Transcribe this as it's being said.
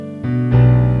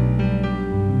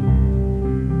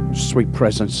Sweet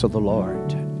presence of the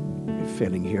Lord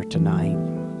filling here tonight.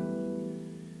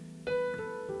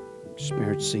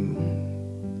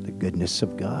 Experiencing the goodness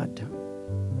of God,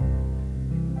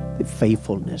 the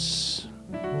faithfulness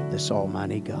of this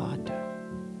Almighty God.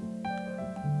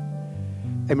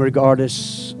 And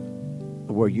regardless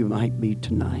of where you might be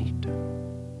tonight,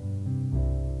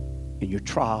 in your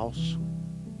trials,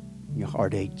 in your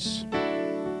heartaches,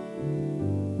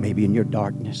 maybe in your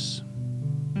darkness,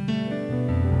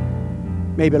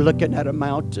 maybe looking at a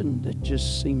mountain that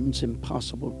just seems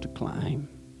impossible to climb,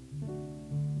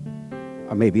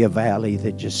 or maybe a valley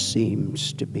that just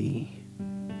seems to be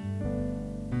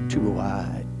too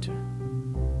wide to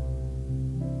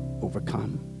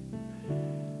overcome,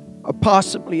 or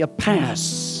possibly a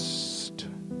past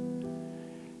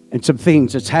and some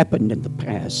things that's happened in the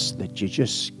past that you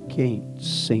just can't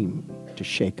seem to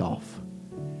shake off.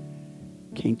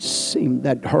 Can't seem,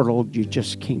 that hurdle, you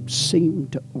just can't seem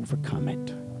to overcome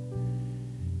it.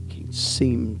 Can't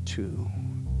seem to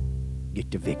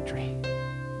get to victory.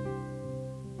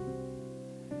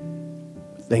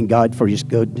 Thank God for His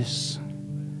goodness.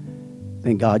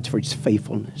 Thank God for His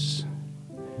faithfulness.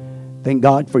 Thank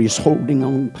God for His holding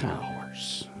on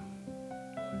powers,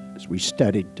 as we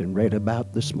studied and read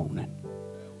about this morning.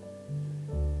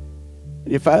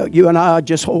 If you and I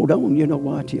just hold on, you know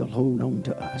what? He'll hold on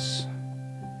to us.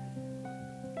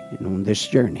 And on this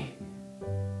journey,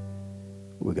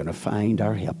 we're going to find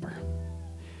our helper.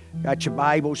 Got your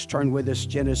Bibles? Turn with us,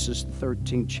 Genesis the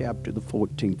 13th chapter, the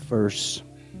 14th verse.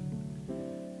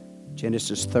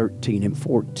 Genesis 13 and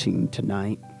 14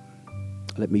 tonight.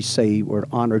 Let me say we're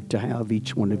honored to have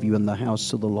each one of you in the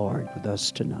house of the Lord with us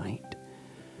tonight.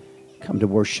 Come to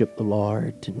worship the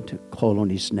Lord and to call on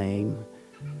His name.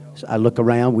 As I look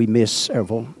around, we miss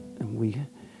several, and we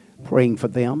praying for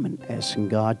them and asking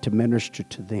God to minister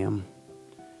to them,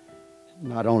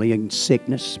 not only in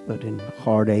sickness, but in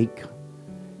heartache,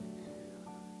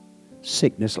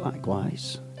 sickness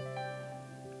likewise.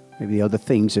 Maybe other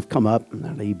things have come up and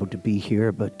not able to be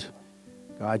here, but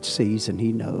God sees and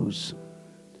He knows.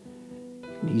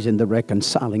 And He's in the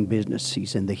reconciling business.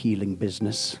 He's in the healing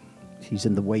business. He's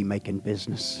in the way-making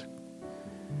business.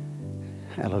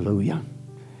 Hallelujah.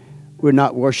 We're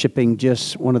not worshiping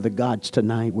just one of the gods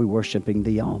tonight. We're worshiping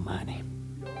the Almighty,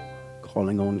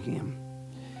 calling on Him.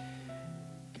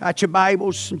 Got your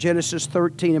Bibles, Genesis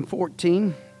 13 and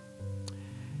 14.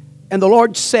 And the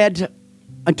Lord said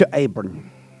unto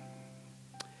Abram,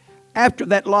 after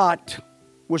that Lot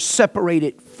was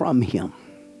separated from him,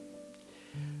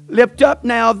 lift up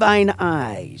now thine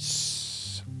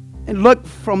eyes, and look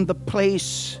from the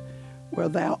place where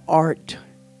thou art.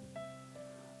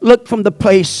 Look from the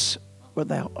place where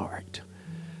thou art.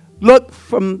 Look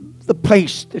from the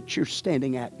place that you're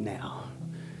standing at now.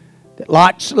 That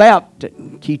Lot's left,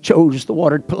 and he chose the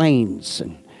watered plains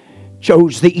and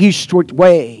chose the eastward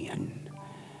way.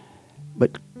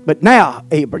 But now,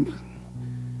 Abram,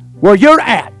 where you're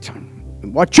at,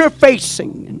 and what you're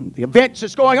facing, and the events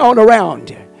that's going on around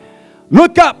you,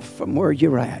 look up from where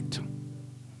you're at.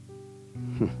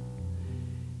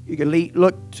 You can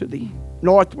look to the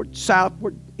northward,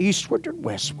 southward, eastward, or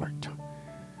westward.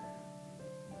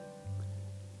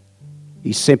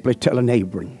 He's simply telling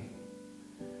Abram,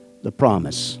 the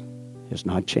promise has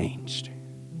not changed.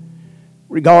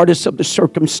 Regardless of the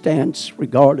circumstance,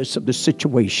 regardless of the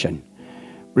situation,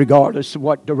 regardless of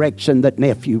what direction that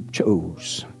nephew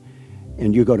chose,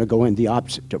 and you're going to go in the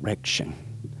opposite direction.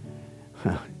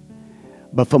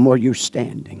 But from where you're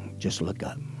standing, just look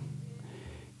up.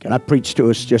 Can I preach to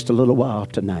us just a little while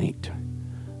tonight?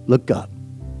 Look up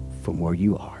from where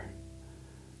you are.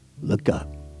 Look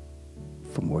up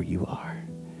from where you are.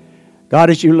 God,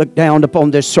 as you look down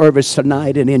upon this service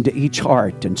tonight and into each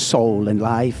heart and soul and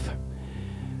life,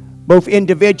 both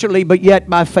individually but yet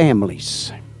by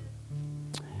families.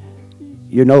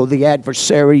 You know the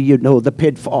adversary, you know the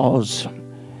pitfalls,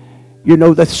 you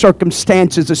know the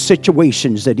circumstances, the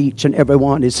situations that each and every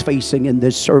one is facing in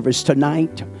this service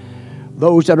tonight.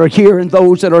 Those that are here and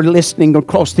those that are listening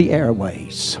across the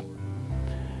airways.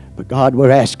 But God,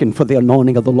 we're asking for the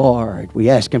anointing of the Lord.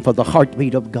 We're asking for the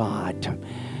heartbeat of God.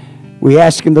 We're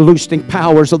asking the loosening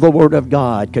powers of the Word of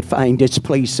God could find its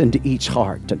place into each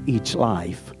heart and each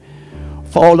life.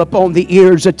 Fall upon the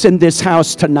ears that's in this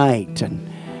house tonight. And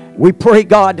we pray,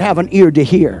 God, have an ear to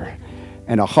hear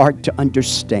and a heart to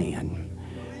understand.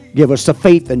 Give us the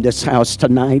faith in this house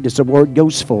tonight as the Word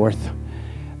goes forth,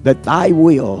 that Thy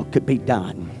will could be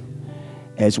done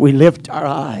as we lift our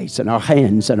eyes and our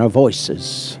hands and our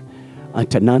voices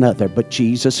unto none other but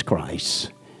Jesus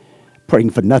Christ, praying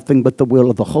for nothing but the will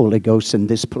of the Holy Ghost in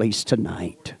this place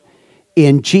tonight.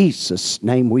 In Jesus'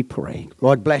 name we pray.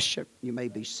 Lord bless you. You may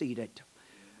be seated.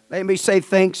 Let me say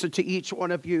thanks to each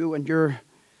one of you and your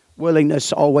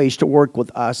willingness always to work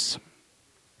with us.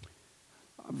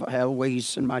 I've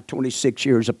always, in my 26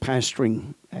 years of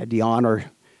pastoring, had the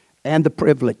honor and the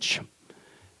privilege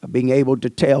of being able to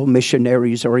tell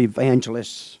missionaries or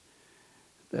evangelists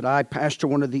that I pastor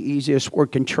one of the easiest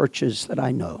working churches that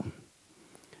I know.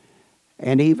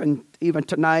 And even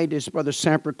tonight, as Brother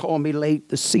Sanford called me late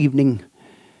this evening,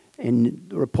 and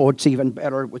the report's even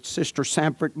better with Sister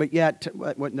Sanford, but yet,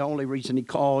 wasn't the only reason he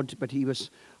called, but he was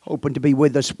hoping to be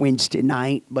with us Wednesday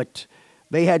night. But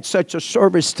they had such a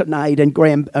service tonight in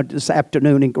this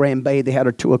afternoon in Grand Bay. They had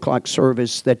a 2 o'clock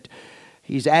service that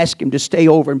he's asked him to stay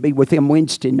over and be with him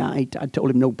Wednesday night. I told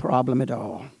him no problem at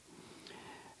all.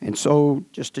 And so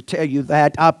just to tell you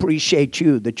that, I appreciate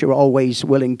you, that you're always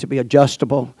willing to be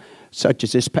adjustable, such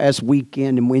as this past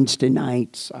weekend and Wednesday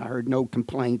nights. I heard no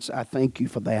complaints. I thank you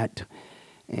for that.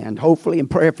 And hopefully and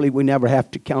prayerfully we never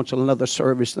have to counsel another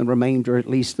service the remainder, at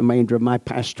least the remainder of my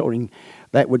pastoring.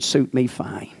 That would suit me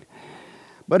fine.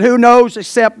 But who knows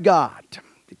except God?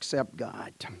 Except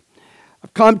God.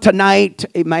 I've come tonight,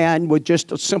 amen, with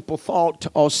just a simple thought,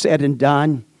 all said and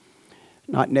done.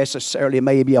 Not necessarily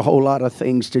maybe a whole lot of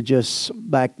things to just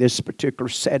back this particular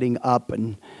setting up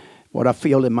and what I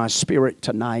feel in my spirit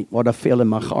tonight, what I feel in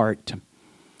my heart.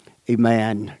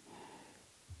 Amen.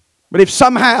 But if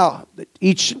somehow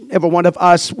each and every one of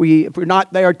us, if we're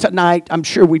not there tonight, I'm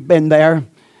sure we've been there.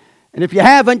 And if you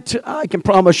haven't, I can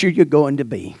promise you're going to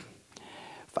be.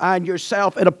 Find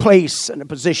yourself in a place, in a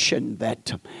position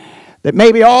that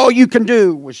maybe all you can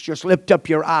do was just lift up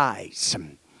your eyes.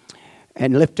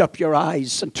 And lift up your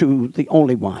eyes to the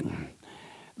only one,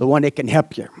 the one that can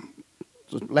help you.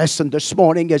 The lesson this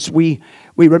morning as we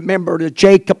remember that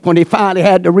Jacob, when he finally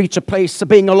had to reach a place of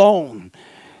being alone.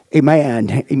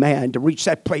 Amen. Amen. To reach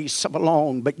that place of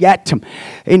alone. But yet,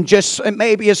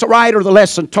 maybe as the writer of the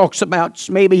lesson talks about,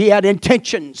 maybe he had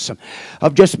intentions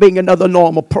of just being another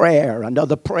normal prayer.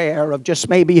 Another prayer of just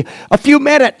maybe a few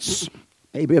minutes.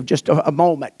 Maybe of just a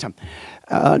moment.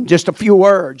 Just a few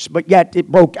words, but yet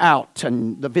it broke out,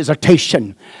 and the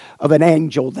visitation of an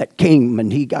angel that came,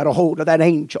 and he got a hold of that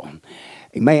angel.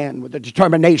 Amen. With a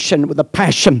determination, with a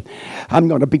passion. I'm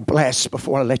going to be blessed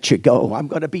before I let you go. I'm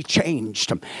going to be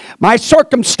changed. My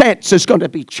circumstance is going to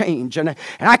be changed. And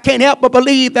I can't help but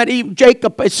believe that even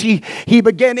Jacob, as he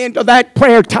began into that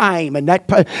prayer time and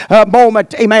that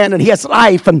moment, amen, in his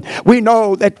life. And we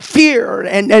know that fear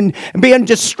and being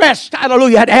distressed,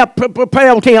 hallelujah, had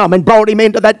propelled him and brought him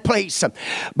into that place.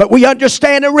 But we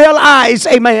understand and realize,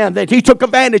 amen, that he took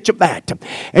advantage of that.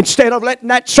 Instead of letting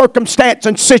that circumstance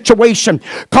and situation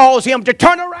cause him to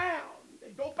turn around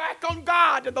and go back on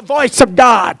God and the voice of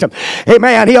God.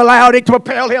 Amen. He allowed it to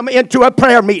propel him into a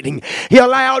prayer meeting. He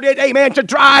allowed it, amen, to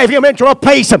drive him into a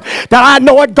place that I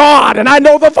know a God and I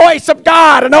know the voice of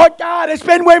God. And our God has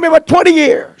been with me for 20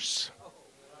 years.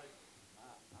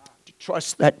 To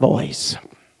trust that voice.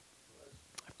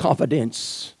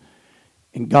 Confidence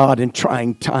in God in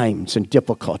trying times and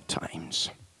difficult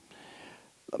times.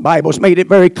 The Bible's made it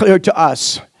very clear to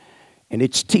us in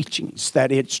its teachings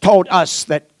that it's taught us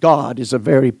that God is a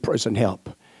very present help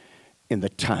in the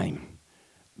time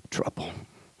of trouble.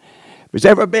 If there's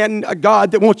ever been a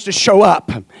God that wants to show up,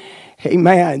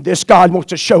 amen, this God wants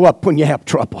to show up when you have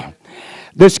trouble.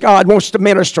 This God wants to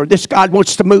minister. This God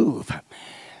wants to move.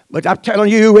 But I'm telling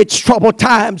you, it's troubled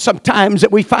times sometimes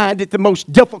that we find it the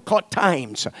most difficult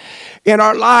times in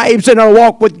our lives, in our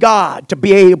walk with God, to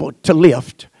be able to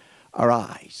lift our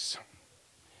eyes.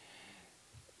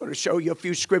 I'm going to show you a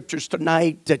few scriptures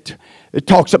tonight that it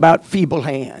talks about feeble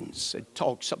hands. It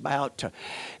talks about,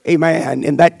 amen,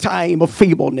 in that time of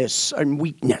feebleness and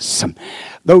weakness,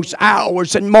 those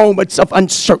hours and moments of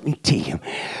uncertainty,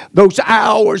 those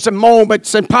hours and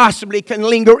moments and possibly can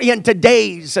linger into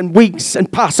days and weeks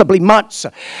and possibly months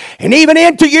and even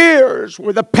into years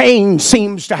where the pain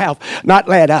seems to have not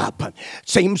let up.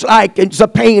 Seems like the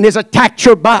pain has attacked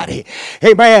your body.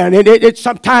 Amen. And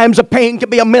sometimes the pain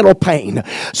can be a mental pain.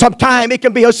 Sometimes it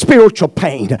can be a spiritual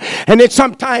pain. And then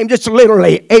sometimes it's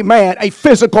literally, amen, a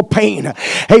physical pain.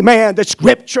 Amen. That's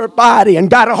gripped your body and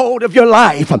got a hold of your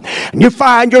life. And you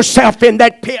find yourself in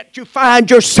that pit. You find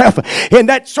yourself in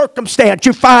that circumstance.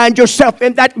 You find yourself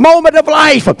in that moment of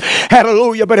life.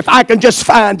 Hallelujah. But if I can just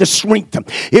find the strength,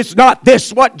 is not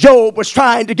this what Job was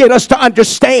trying to get us to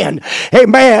understand?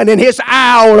 Amen. In his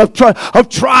hour of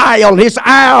trial, his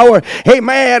hour,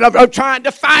 amen, of trying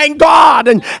to find God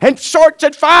and search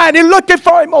and find and looking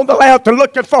for him on the left and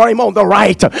looking for him on the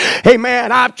right.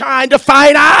 Amen. I'm trying to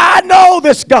find, I know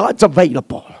this God's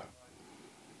available.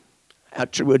 how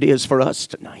true it is for us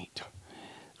tonight.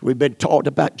 We've been taught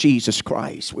about Jesus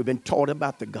Christ. We've been taught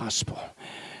about the gospel.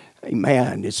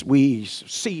 Amen. As we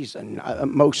season,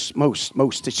 most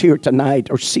that's here tonight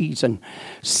are seasoned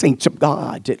saints of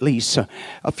God, at least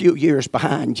a few years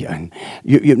behind you. And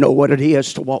you know what it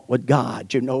is to walk with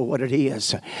God. You know what it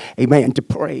is, amen, to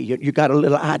pray. You got a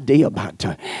little idea about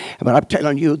it. But I'm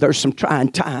telling you, there's some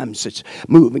trying times that's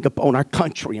moving upon our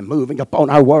country and moving upon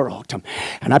our world.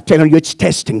 And I'm telling you, it's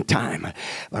testing time.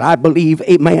 But I believe,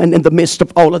 amen, in the midst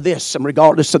of all of this, and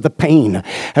regardless of the pain,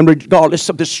 and regardless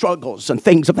of the struggles and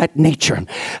things of that nature,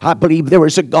 I believe there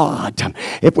is a God.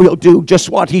 If we'll do just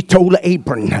what he told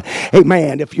Abram,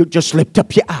 amen, if you just lift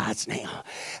up your eyes now.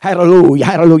 Hallelujah,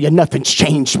 hallelujah. Nothing's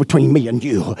changed between me and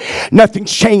you.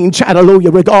 Nothing's changed,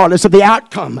 hallelujah, regardless of the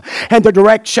outcome and the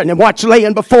direction and what's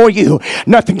laying before you.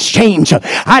 Nothing's changed.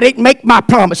 I didn't make my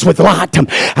promise with Lot.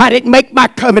 I didn't make my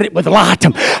covenant with Lot.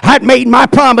 I made my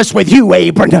promise with you,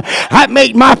 Abram. I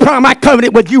made my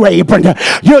covenant with you, Abram.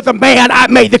 You're the man I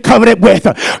made the covenant with.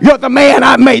 You're the man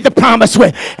I made the promise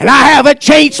with. And I haven't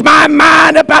changed my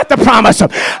mind about the promise.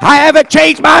 I haven't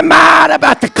changed my mind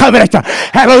about the covenant.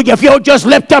 Hallelujah. If you'll just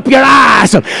lift up your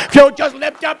eyes, if you'll just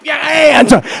lift up your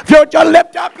hands, if you'll just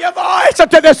lift up your voice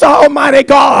unto this almighty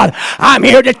God, I'm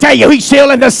here to tell you he's still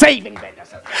in the saving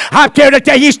business. I'm here to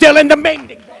tell you he's still in the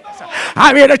mending business.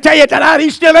 I'm here to tell you tonight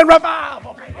he's still in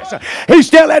revival business. He's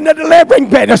still in the delivering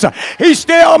business. He's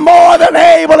still more than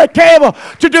able and capable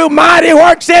to do mighty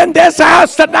works in this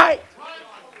house tonight.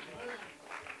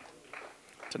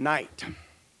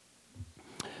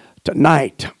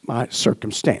 Tonight, my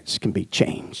circumstance can be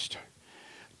changed.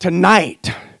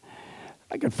 Tonight,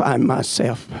 I can find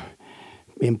myself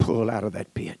being pulled out of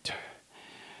that pit.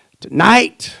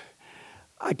 Tonight,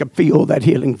 I can feel that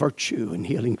healing virtue and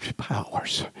healing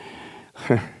powers.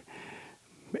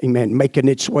 Amen. Making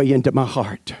its way into my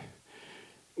heart,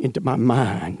 into my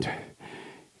mind,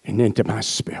 and into my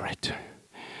spirit.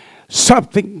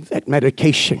 Something that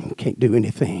medication can't do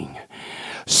anything.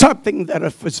 Something that a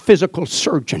physical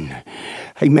surgeon,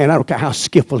 amen, I don't care how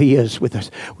skillful he is with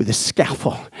a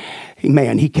scalpel,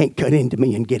 amen, he can't cut into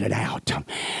me and get it out.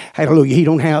 Hallelujah. He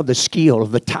don't have the skill,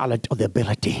 the talent, or the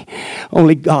ability.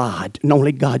 Only God and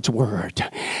only God's word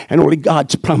and only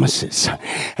God's promises,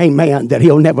 amen, that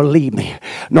he'll never leave me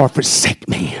nor forsake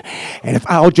me. And if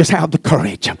I'll just have the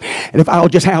courage and if I'll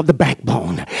just have the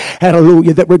backbone,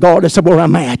 hallelujah, that regardless of where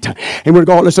I'm at and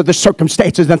regardless of the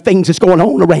circumstances and things that's going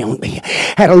on around me,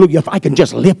 hallelujah, if I can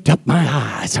just lift up my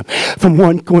eyes from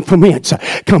whence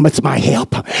cometh my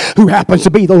help, who happens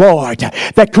to be the Lord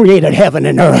that created heaven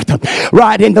and earth.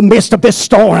 Right in the midst of this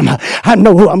storm, I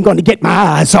know who I'm going to get my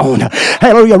eyes on.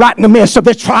 Hallelujah. Right in the midst of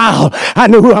this trial, I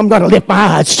know who I'm going to lift my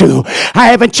eyes to. I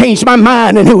haven't changed my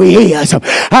mind in who he is.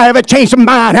 I haven't changed my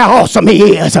mind how awesome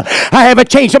he is. I haven't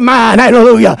changed my mind,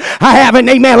 hallelujah. I haven't,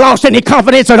 amen, lost any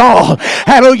confidence at all.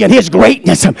 Hallelujah, in his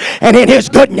greatness and in his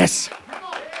goodness.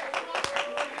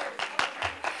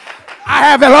 I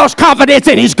haven't lost confidence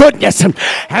in his goodness. And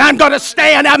I'm going to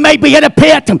stand. I may be in a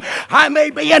pit. I may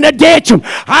be in a ditch.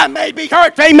 I may be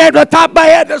hurt, amen, from the top of my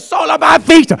head to the sole of my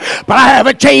feet. But I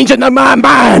haven't changed in my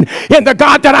mind in the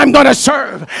God that I'm going to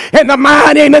serve. In the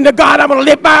mind, amen, the God I'm going to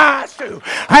lift my eyes to.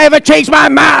 I haven't changed my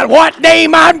mind what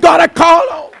name I'm going to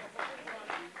call on.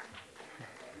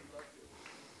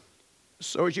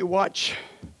 So as you watch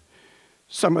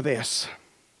some of this,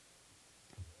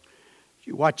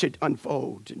 you watch it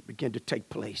unfold and begin to take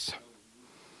place.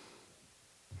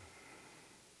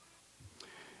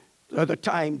 Other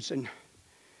times, and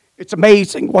it's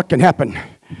amazing what can happen.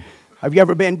 Have you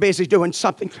ever been busy doing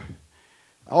something?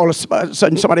 All of a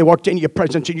sudden, somebody walked in your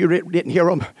presence and you didn't hear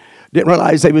them, didn't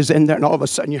realize they was in there, and all of a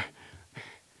sudden you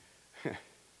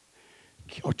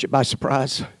caught you by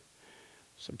surprise.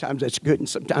 Sometimes that's good and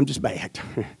sometimes it's bad.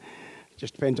 It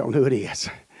just depends on who it is.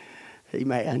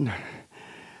 Amen.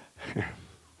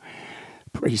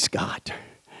 Praise God.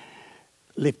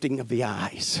 Lifting of the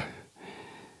eyes.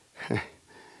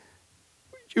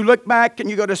 You look back and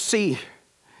you're going to see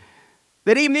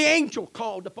that even the angel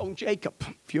called upon Jacob.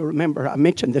 If you remember, I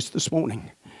mentioned this morning.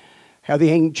 How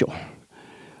the angel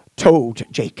told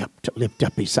Jacob to lift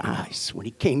up his eyes when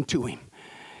he came to him.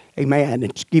 Amen.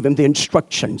 And give him the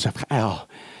instructions of how,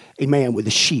 amen, with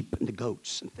the sheep and the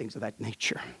goats and things of that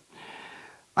nature.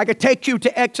 I could take you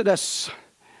to Exodus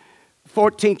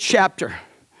 14th chapter.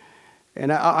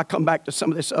 And I'll come back to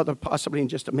some of this other possibly in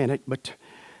just a minute.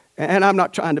 And I'm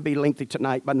not trying to be lengthy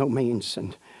tonight by no means.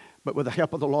 But with the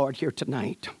help of the Lord here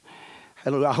tonight.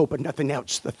 Hallelujah. I hope nothing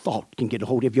else, the thought can get a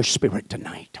hold of your spirit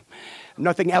tonight.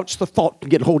 Nothing else, the thought can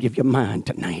get a hold of your mind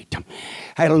tonight.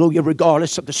 Hallelujah.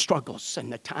 Regardless of the struggles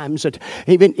and the times that,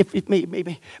 even if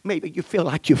maybe you feel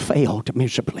like you failed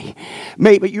miserably.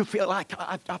 Maybe you feel like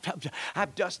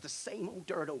I've dust the same old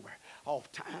dirt over all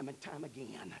time and time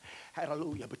again.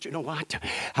 Hallelujah. But you know what?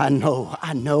 I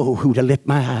know who to lift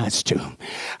my eyes to.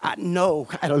 I know,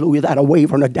 hallelujah, that a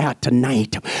waver and a doubt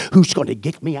tonight who's going to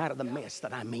get me out of the mess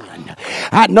that I'm in.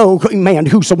 I know, man,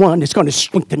 who's the one that's going to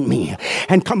strengthen me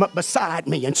and come up beside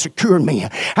me and secure me.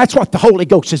 That's what the Holy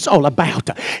Ghost is all about.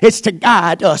 It's to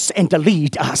guide us and to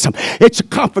lead us. It's to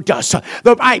comfort us.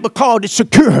 The Bible called it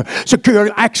secure.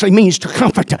 Secure actually means to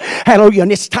comfort. Hallelujah.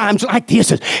 And it's times like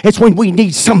this, it's when we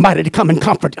need somebody to come and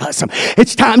comfort us.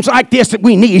 It's times like this that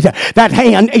we need that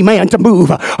hand, amen, to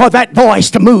move, or that voice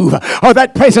to move, or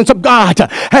that presence of God.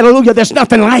 Hallelujah. There's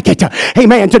nothing like it,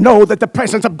 amen, to know that the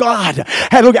presence of God,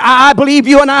 hallelujah. I believe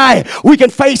you and we can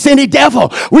face any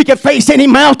devil. We can face any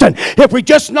mountain if we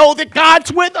just know that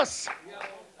God's with us.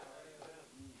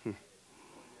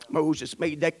 Moses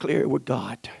made that clear with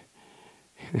God.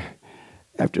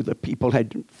 After the people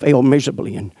had failed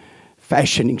miserably in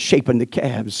fashioning, shaping the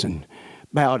calves and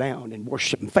bow down and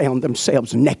worship and found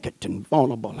themselves naked and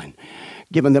vulnerable and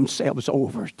giving themselves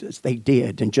over as they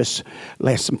did in just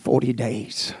less than 40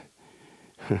 days.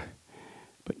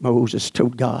 But Moses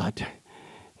told God,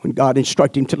 when God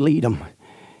instructed him to lead them,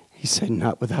 he said,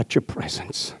 not without your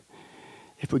presence.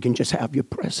 If we can just have your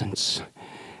presence.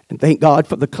 And thank God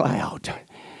for the cloud.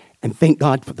 And thank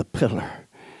God for the pillar.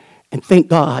 And thank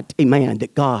God, amen,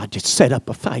 that God has set up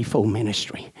a fivefold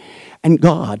ministry. And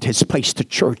God has placed the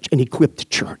church and equipped the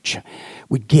church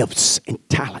with gifts and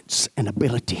talents and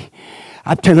ability.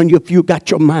 I'm telling you, if you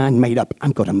got your mind made up,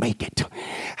 I'm going to make it.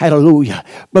 Hallelujah.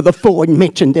 Brother Ford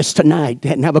mentioned this tonight.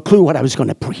 Didn't have a clue what I was going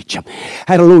to preach.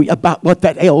 Hallelujah. About what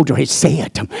that elder has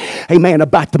said. Amen.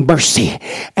 About the mercy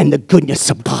and the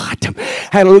goodness of God.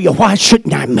 Hallelujah. Why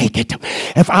shouldn't I make it?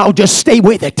 If I'll just stay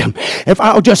with it. If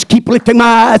I'll just keep lifting my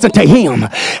eyes unto Him.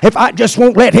 If I just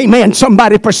won't let, amen,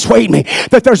 somebody persuade me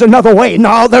that there's another way.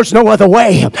 No, there's no other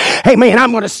way. Amen. I'm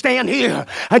going to stand here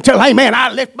until, amen, I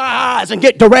lift my eyes and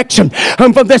get direction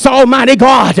from this almighty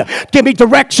God. Give me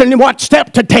direction in what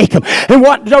step to take and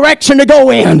what direction to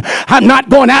go in. I'm not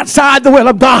going outside the will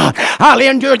of God. I'll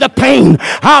endure the pain.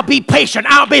 I'll be patient.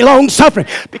 I'll be long-suffering.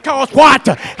 Because what?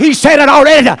 He said it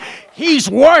already. He's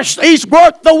worth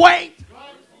the wait.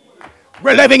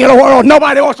 We're living in a world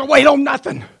nobody wants to wait on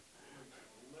nothing.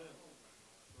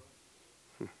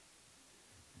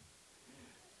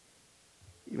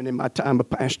 Even in my time of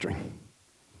pastoring,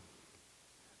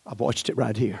 I've watched it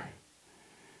right here.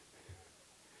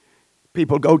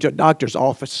 People go to a doctor's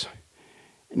office,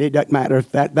 and it doesn't matter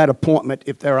if that appointment,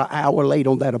 if they're an hour late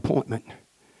on that appointment,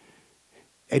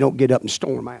 they don't get up and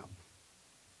storm out.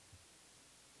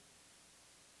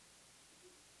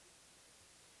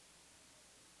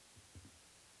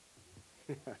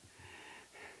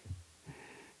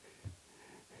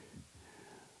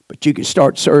 But you can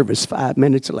start service 5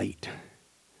 minutes late.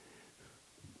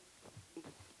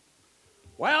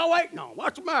 Well, wait, no,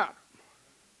 what's the matter?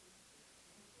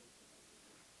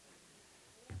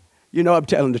 You know I'm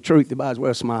telling the truth. You might as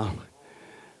well smile.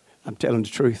 I'm telling the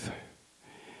truth.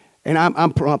 And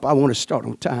I'm prompt. I want to start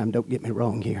on time. Don't get me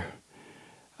wrong here.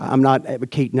 I'm not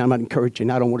advocating. I'm not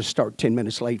encouraging. I don't want to start 10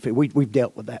 minutes late. We've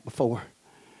dealt with that before.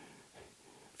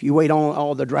 If you wait on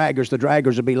all the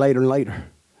draggers will be later and later.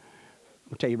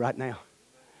 I'll tell you right now.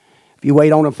 If you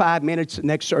wait on them 5 minutes, the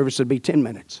next service will be 10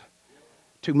 minutes.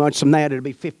 2 months from that, it'll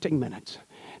be 15 minutes.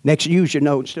 Next, you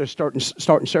know, instead of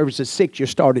starting service at 6, you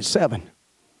start at 7.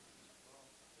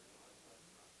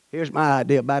 Here's my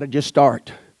idea about it. Just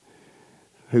start.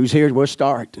 Who's here? We'll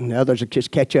start. And the others will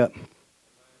just catch up.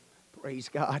 Praise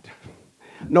God.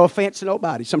 No offense to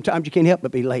nobody. Sometimes you can't help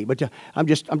but be late. But I'm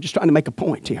just trying to make a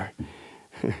point here.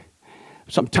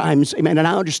 Sometimes, amen, and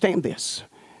I understand this.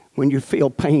 When you feel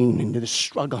pain and the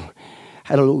struggle,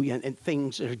 hallelujah, and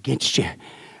things are against you,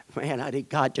 man, I need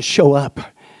God to show up.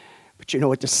 But you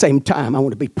know, at the same time, I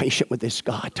want to be patient with this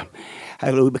God.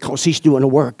 Hallelujah, because He's doing a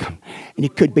work. And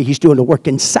it could be He's doing a work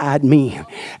inside me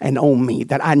and on me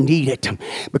that I need it.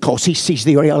 Because He sees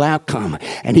the real outcome.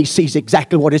 And He sees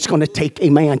exactly what it's going to take,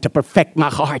 amen, to perfect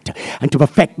my heart and to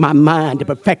perfect my mind, to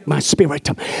perfect my spirit.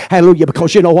 Hallelujah,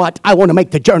 because you know what? I want to make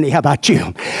the journey. How about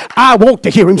you? I want to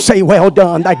hear Him say, well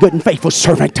done, thy good and faithful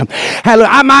servant.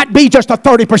 Hallelujah, I might be just a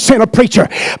 30% preacher,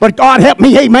 but God help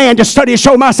me, amen, to study and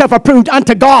show myself approved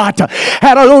unto God.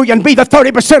 Hallelujah, and be the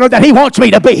 30% that He wants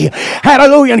me to be.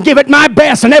 Hallelujah, and give it my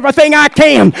best and everything I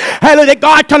can. Hallelujah. That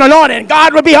God can anoint it, and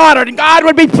God would be honored, and God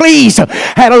would be pleased.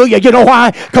 Hallelujah. You know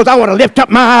why? Because I want to lift up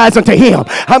my eyes unto Him.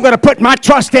 I'm going to put my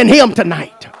trust in Him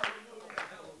tonight.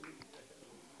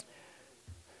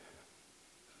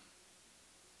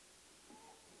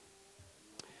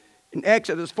 In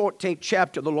Exodus 14th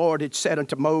chapter, the Lord had said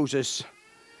unto Moses,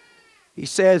 He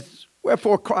says,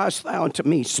 Wherefore criest thou unto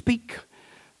me? Speak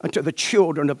unto the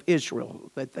children of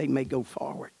Israel that they may go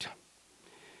forward.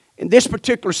 In this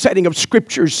particular setting of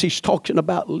scriptures, he's talking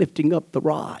about lifting up the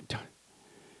rod.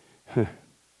 If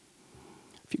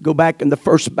you go back in the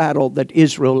first battle that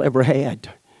Israel ever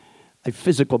had, a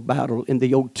physical battle in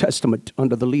the Old Testament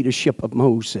under the leadership of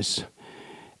Moses,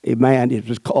 amen, it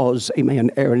was caused,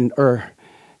 amen, Aaron and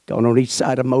gone on each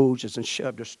side of Moses and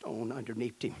shoved a stone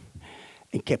underneath him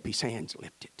and kept his hands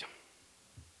lifted.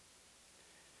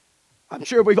 I'm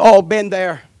sure we've all been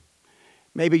there.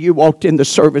 Maybe you walked in the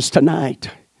service tonight.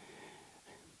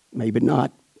 Maybe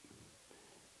not.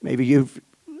 Maybe you've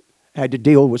had to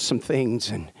deal with some things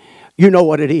and you know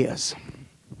what it is.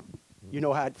 You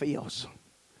know how it feels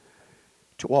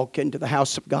to walk into the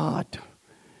house of God,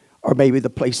 or maybe the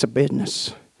place of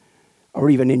business, or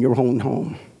even in your own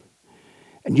home.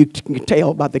 And you can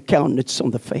tell by the countenance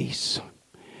on the face.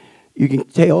 You can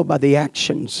tell by the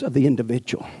actions of the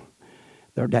individual.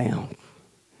 They're down.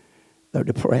 They're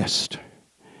depressed.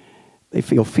 They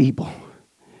feel feeble.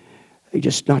 They're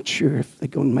just not sure if they're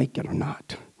going to make it or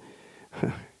not.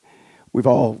 We've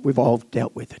all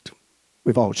dealt with it.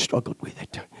 We've all struggled with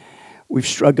it. We've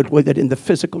struggled with it in the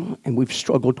physical, and we've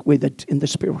struggled with it in the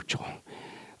spiritual.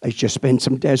 There's just been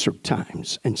some desert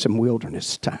times and some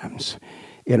wilderness times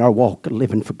in our walk of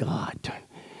living for God.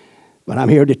 But I'm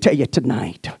here to tell you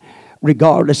tonight,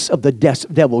 regardless of the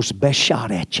devil's best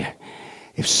shot at you,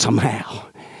 if somehow,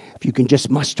 if you can just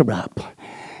muster up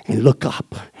and look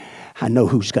up, I know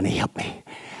who's going to help me.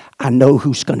 I know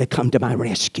who's going to come to my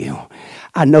rescue.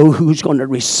 I know who's going to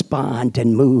respond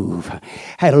and move.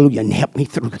 Hallelujah, and help me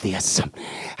through this.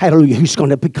 Hallelujah, who's going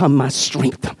to become my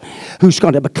strength. Who's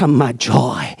going to become my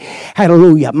joy.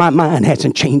 Hallelujah, my mind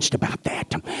hasn't changed about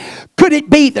that. Could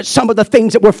it be that some of the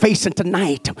things that we're facing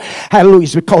tonight, hallelujah,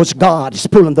 is because God is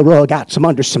pulling the rug out from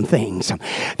under some things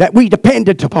that we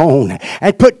depended upon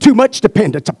and put too much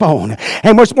dependence upon,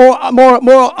 and was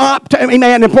more apt,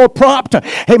 amen, and more prompt,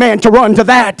 amen, to run to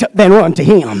that than run to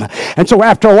Him. And so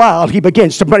after a while, He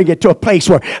begins to bring it to a place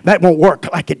where that won't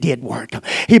work like it did work.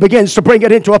 He begins to bring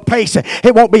it into a place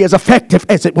it won't be as effective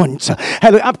as it once.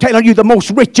 I'm telling you, the most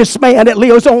richest man that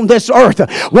lives on this earth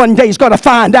one day is going to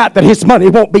find out that his money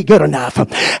won't be good enough.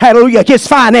 Hallelujah, his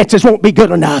finances won't be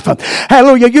good enough.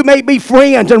 Hallelujah, you may be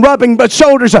friends and rubbing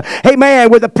shoulders,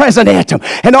 amen, with the president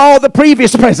and all the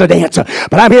previous presidents,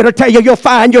 but I'm here to tell you, you'll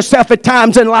find yourself at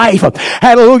times in life,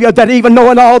 hallelujah, that even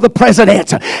knowing all the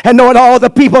presidents and knowing all the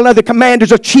people and the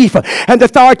commanders of chief and the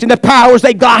authority and the powers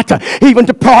they got, even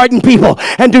to pardon people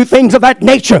and do things of that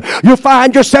nature, you'll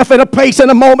find yourself in a place, in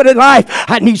a moment in life.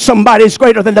 I need somebody that's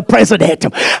greater than the president.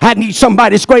 I need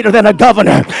somebody that's greater than a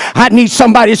governor. I need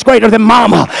somebody that's greater than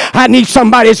mama. I need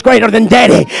somebody that's greater than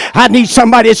daddy. I need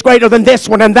somebody that's greater than this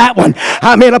one and that one.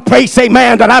 I'm in a place,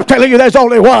 amen, that I'm telling you there's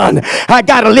only one. I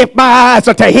got to lift my eyes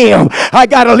unto Him. I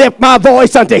got to lift my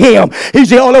voice unto Him. He's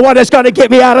the only one that's going to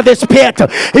get me out of this pit.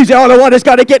 He's the only one that's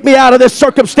going to get me out of this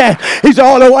circumstance. He's the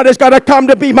only one that's going to come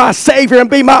to be my Savior and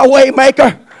be my way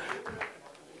maker.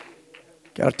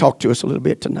 Got to talk to us a little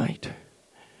bit tonight.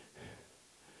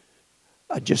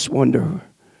 I just wonder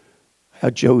how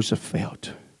Joseph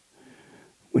felt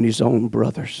when his own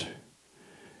brothers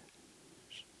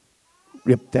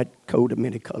ripped that coat of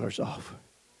many colors off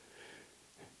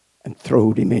and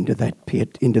throwed him into that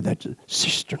pit, into that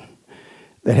cistern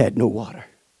that had no water.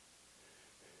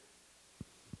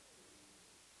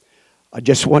 I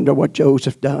just wonder what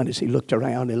Joseph done as he looked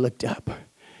around and looked up.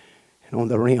 And on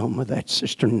the rim of that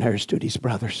cistern there stood his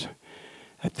brothers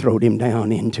that throwed him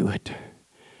down into it.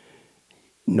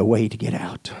 No way to get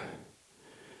out.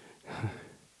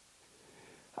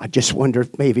 I just wonder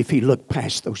if maybe if he looked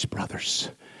past those brothers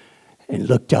and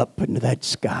looked up into that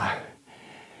sky.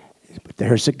 But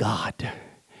there's a God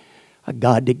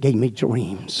that gave me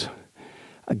dreams,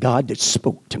 a God that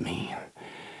spoke to me.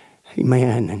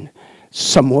 Amen. And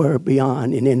somewhere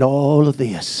beyond and in all of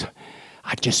this,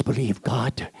 I just believe,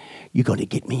 God, you're going to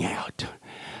get me out.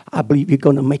 I believe you're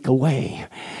going to make a way.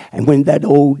 And when that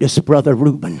oldest brother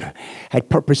Reuben had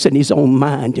purpose in his own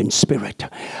mind and spirit,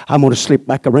 I'm going to slip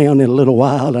back around in a little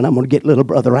while and I'm going to get little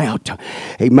brother out.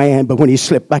 Amen. But when he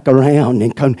slipped back around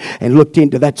and come and looked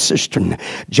into that cistern,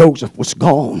 Joseph was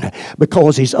gone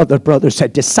because his other brothers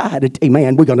had decided,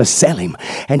 amen, we're going to sell him,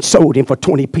 and sold him for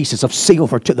 20 pieces of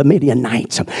silver to the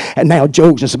Midianites. And now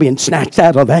Joseph's being snatched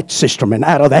out of that cistern and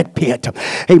out of that pit.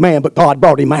 Amen. But God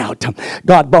brought him out.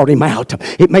 God brought him out.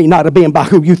 It may not have been by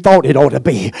who you thought it ought to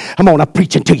be. I'm on, I'm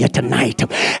preaching to you tonight.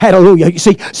 Hallelujah. You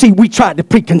see, we tried to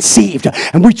preconceive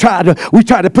and we try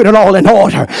to put it all in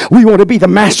order. We want to be the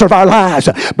master of our lives.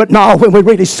 But now when we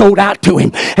really sold out to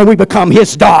him and we become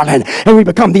his darling and we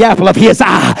become the apple of his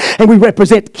eye and we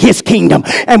represent his kingdom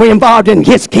and we're involved in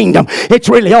his kingdom, it's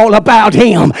really all about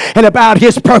him and about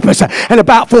his purpose and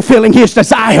about fulfilling his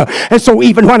desire. And so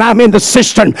even when I'm in the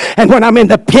cistern and when I'm in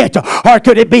the pit, or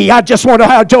could it be, I just wonder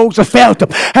how Joseph felt,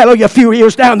 hallelujah, a few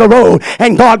years down the road,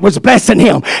 and God was blessing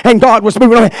him and God was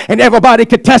moving on, and everybody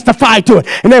could testify to it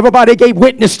and everybody gave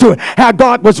witness to it, how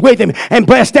God was with him and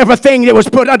blessed everything that was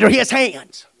put under his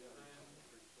hands.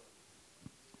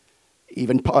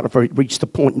 Even Potiphar reached the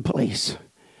point in place.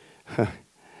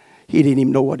 He didn't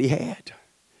even know what he had.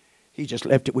 He just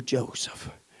left it with Joseph.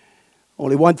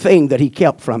 Only one thing that he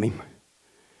kept from him.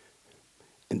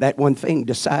 And that one thing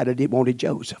decided it wanted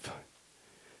Joseph.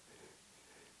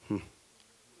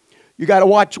 You got to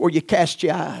watch where you cast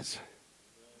your eyes.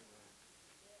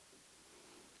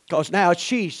 Because now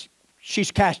she's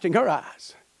casting her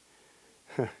eyes.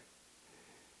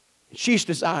 She's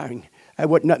desiring. That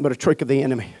wasn't nothing but a trick of the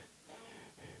enemy.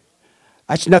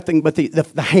 That's nothing but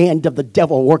the hand of the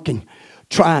devil working,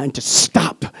 trying to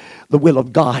stop the will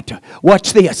of God.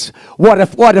 Watch this. What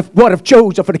if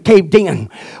Joseph had caved in?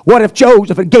 What if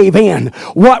Joseph had gave in?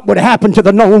 What would have happened to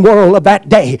the known world of that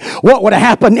day? What would have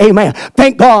happened? Amen.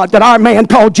 Thank God that our man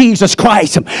called Jesus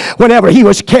Christ, whenever he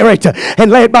was carried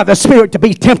and led by the Spirit to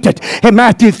be tempted in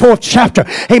Matthew 4th chapter,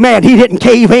 amen, he didn't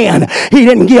cave in. He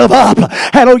didn't give up.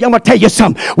 Hallelujah. I'm going to tell you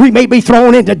something. We may be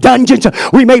thrown into dungeons.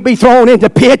 We may be thrown into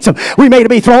pits. We may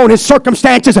be thrown in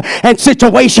circumstances and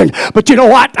situations. But you know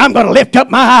what? I'm going to lift up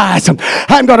my eyes.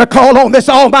 I'm going to call on this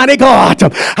Almighty God.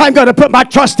 I'm going to put my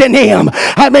trust in him.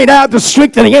 I may not have the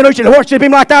strength and the energy to worship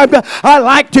him like I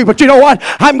like to, but you know what?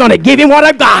 I'm going to give him what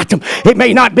I've got. It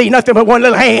may not be nothing but one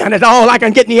little hand. It's all I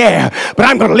can get in the air, but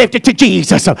I'm going to lift it to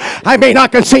Jesus. I may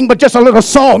not can sing but just a little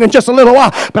song in just a little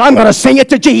while, but I'm going to sing it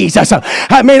to Jesus.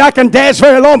 I may not can dance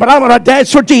very long, but I'm going to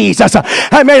dance for Jesus.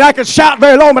 I may not can shout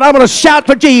very long, but I'm going to shout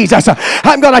for Jesus.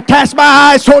 I'm going to cast my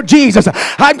eyes toward Jesus.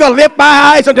 I'm going to lift my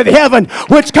eyes unto the heaven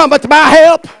which cometh my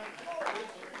help.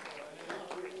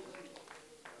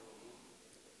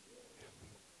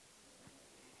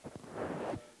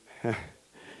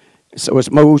 So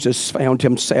as Moses found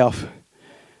himself,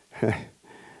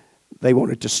 they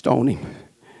wanted to stone him.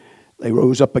 They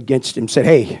rose up against him and said,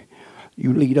 hey,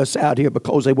 you lead us out here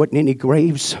because there wasn't any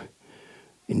graves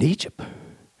in Egypt.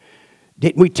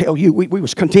 Didn't we tell you we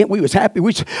was content, we was happy,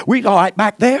 we all right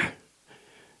back there?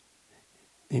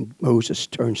 And Moses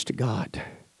turns to God.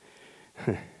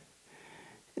 And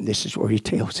this is where he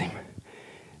tells him,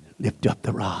 lift up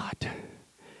the rod.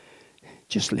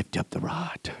 Just lift up the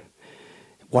rod.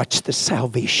 Watch the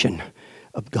salvation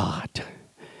of God.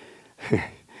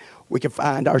 We can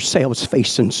find ourselves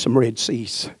facing some Red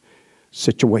Seas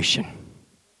situation.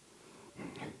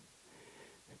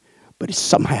 But it's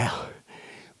somehow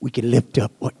we can lift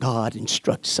up what God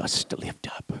instructs us to lift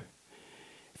up.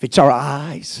 If it's our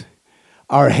eyes,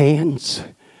 our hands,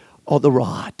 or the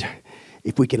rod,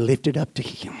 if we can lift it up to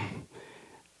him.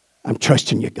 I'm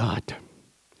trusting you, God.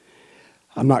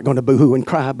 I'm not going to boo-hoo and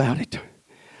cry about it.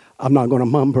 I'm not going to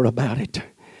mumble about it.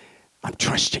 I'm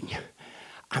trusting you.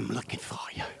 I'm looking for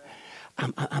you.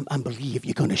 I believe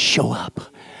you're going to show up.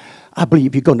 I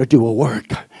believe you're going to do a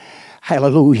work.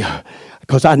 Hallelujah.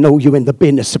 Because I know you're in the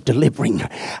business of delivering.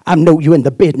 I know you're in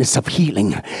the business of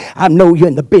healing. I know you're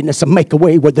in the business of make a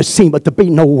way where there seemeth to be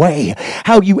no way.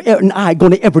 How you and I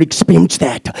going to ever experience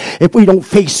that if we don't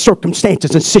face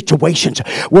circumstances and situations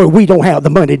where we don't have the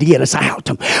money to get us out,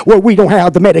 where we don't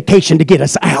have the medication to get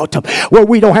us out, where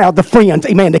we don't have the friends,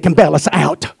 amen, that can bail us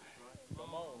out.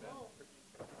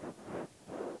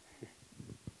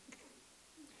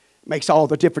 Makes all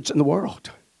the difference in the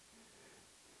world.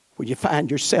 When you find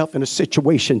yourself in a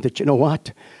situation that, you know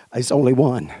what, there's only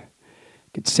one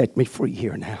can set me free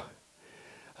here now.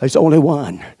 There's only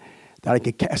one that I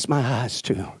can cast my eyes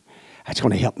to. That's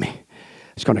going to help me.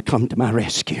 It's going to come to my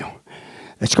rescue.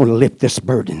 that's going to lift this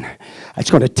burden,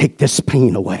 that's going to take this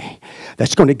pain away,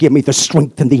 that's going to give me the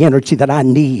strength and the energy that I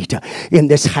need in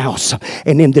this house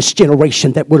and in this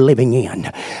generation that we're living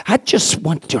in. I just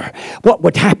wonder what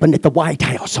would happen at the White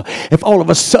House if all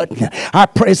of a sudden our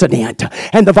president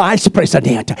and the vice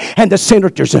president and the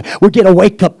senators would get a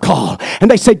wake-up call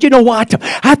and they said, you know what,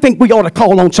 I think we ought to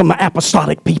call on some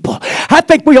apostolic people. I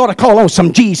think we ought to call on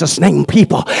some Jesus name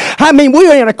people. I mean,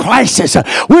 we're in a crisis.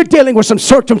 We're dealing with some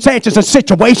circumstances and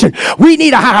situations. We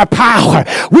need a higher power.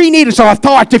 We need some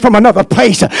authority from another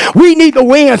place. We need the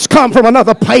winds come from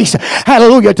another place.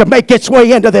 Hallelujah, to make its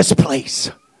way into this place.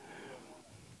 I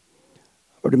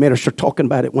heard a minister talking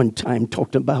about it one time,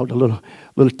 talking about a little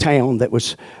town that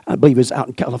was, I believe, is out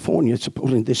in California.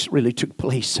 Supposedly this really took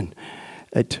place, and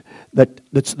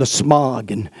that's the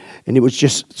smog, and it was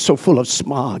just so full of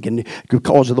smog, and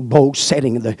because of the bold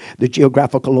setting and the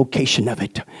geographical location of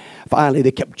it. Finally,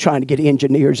 they kept trying to get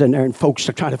engineers in there, and folks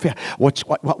are trying to figure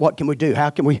out what can we do? How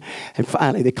can we? And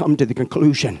finally, they come to the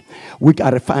conclusion, we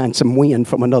got to find some wind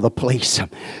from another place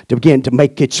to begin to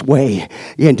make its way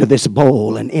into this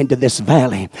bowl and into this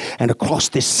valley and across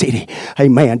this city.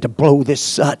 Amen. To blow this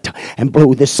soot and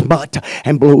blow this smut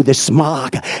and blow this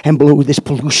smog and blow this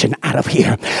pollution out of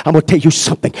here. I'm going to tell you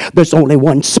something. There's only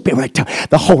one Spirit,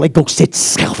 the Holy Ghost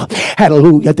itself.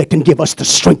 Hallelujah. That can give us the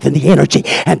strength and the energy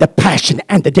and the passion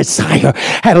and the desire.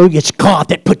 Hallelujah. It's God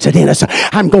that puts it in us.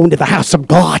 I'm going to the house of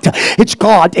God. It's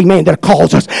God, amen, that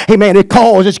calls us. Amen. It's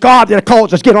God that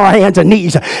calls us. Get on our hands and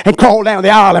knees and crawl down the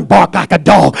aisle and bark like a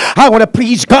dog. I want to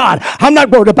please God. I'm not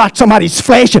worried about somebody's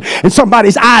flesh and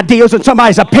somebody's ideals and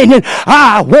somebody's opinion.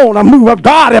 I want a move of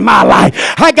God in my life.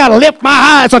 I got to lift my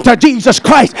eyes unto Jesus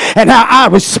Christ and how I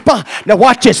respond. Now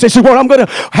watch this. This is what I'm going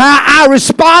to, how I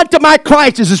respond to my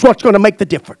crisis is what's going to make the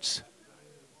difference.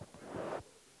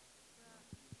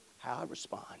 How I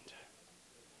respond.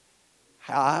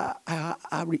 How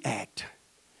I react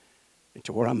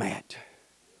to where I'm at.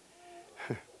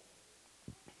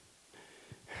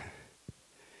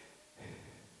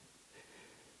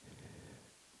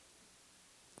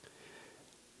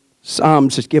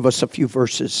 Psalms just give us a few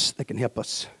verses that can help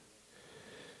us.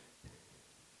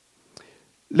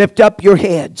 Lift up your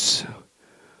heads,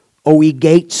 O ye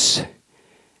gates,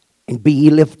 and be ye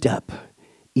lift up,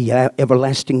 ye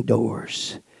everlasting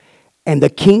doors, and the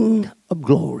King of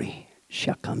glory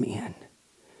shall come in.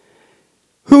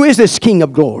 Who is this King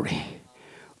of glory?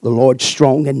 The Lord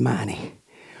strong and mighty,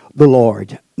 the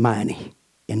Lord mighty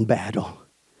in battle.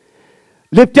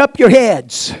 Lift up your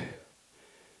heads.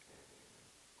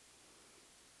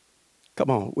 Come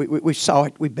on, we saw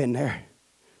it, we've been there.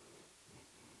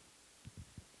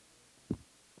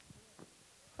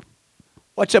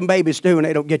 What some babies do when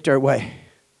they don't get their way?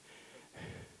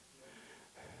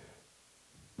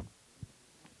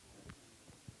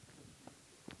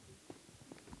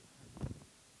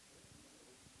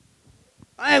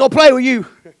 I ain't gonna play with you.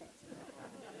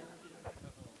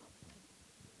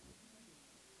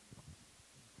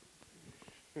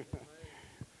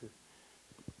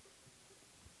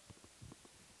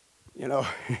 You know,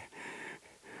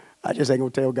 I just ain't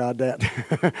gonna tell God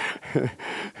that.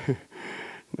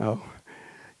 No.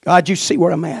 God, you see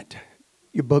where I'm at.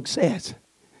 Your book says.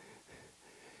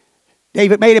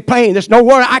 David made it plain. There's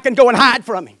nowhere I can go and hide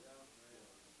from him.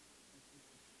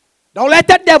 Don't let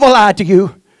that devil lie to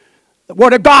you. The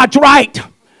word of God's right.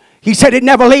 He said he'd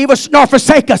never leave us nor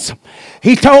forsake us.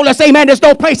 He told us, amen, there's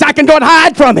no place I can go and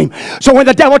hide from him. So when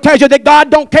the devil tells you that God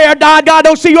don't care, God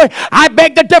don't see you, I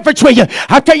beg the difference with you.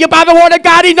 I tell you by the word of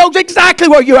God, he knows exactly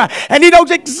where you are. And he knows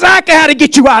exactly how to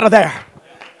get you out of there.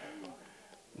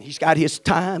 He's got his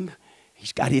time.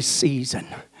 He's got his season.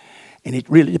 And it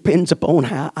really depends upon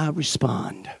how I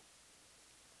respond.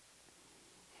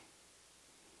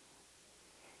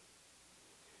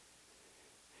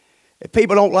 If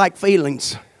people don't like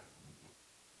feelings,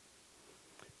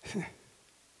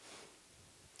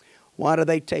 why do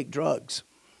they take drugs?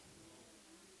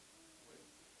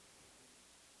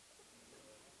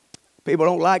 People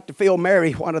don't like to feel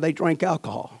merry, why do they drink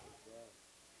alcohol?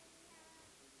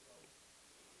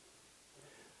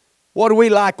 What do we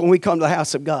like when we come to the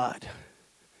house of God?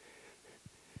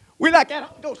 We like that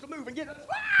Holy Ghost to move and get us.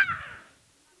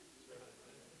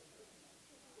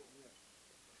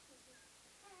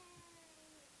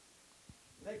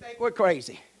 They think we're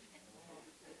crazy.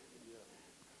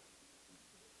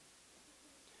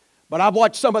 But I've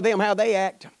watched some of them how they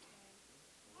act.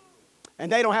 And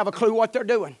they don't have a clue what they're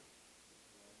doing.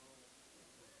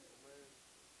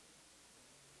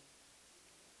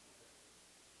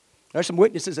 There's some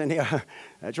witnesses in here.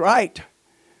 That's right.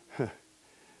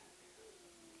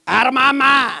 Out of my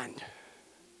mind.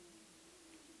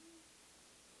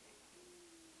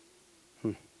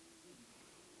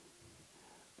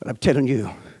 But I'm telling you,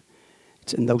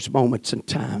 it's in those moments and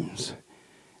times.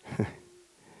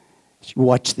 As you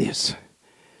watch this,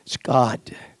 it's God.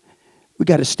 We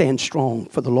got to stand strong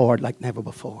for the Lord like never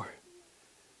before.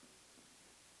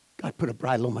 God put a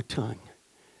bridle on my tongue.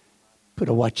 Put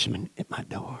a watchman at my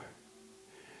door.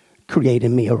 Create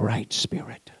in me a right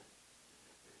spirit.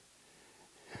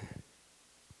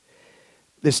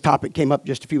 This topic came up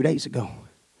just a few days ago.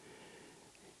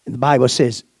 And the Bible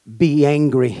says, be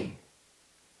angry.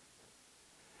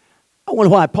 I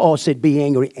wonder why Paul said be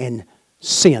angry and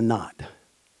sin not.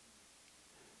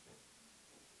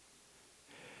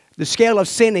 The scale of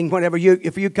sinning,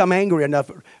 if you come angry enough,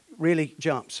 it really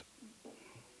jumps.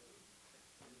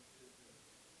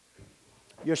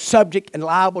 You're subject and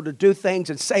liable to do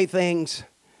things and say things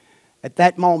at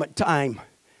that moment in time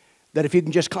that if you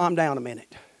can just calm down a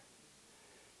minute.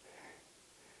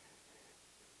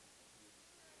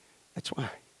 That's why.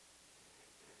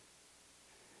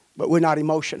 But we're not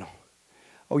emotional.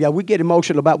 Oh yeah, we get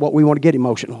emotional about what we want to get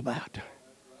emotional about.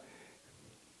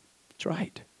 That's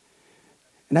right.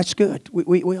 And that's good.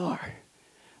 We are.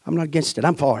 I'm not against it.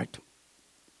 I'm for it.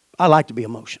 I like to be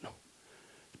emotional.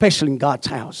 Especially in God's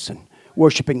house and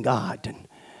worshiping God and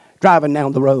driving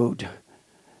down the road.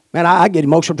 Man, I get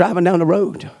emotional driving down the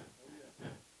road.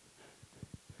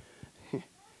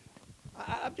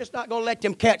 I'm just not going to let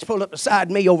them cats pull up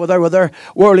beside me over there with their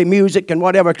whirly music and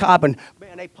whatever type. And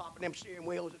man, they popping them steering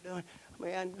wheels and doing.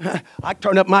 Man, I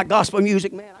turn up my gospel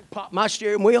music, man. I pop my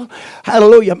steering wheel.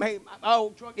 Hallelujah. Man, my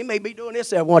old truck, he may be doing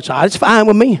this every once in a while. It's fine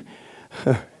with me.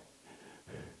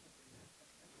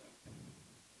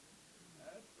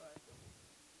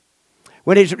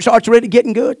 When it starts really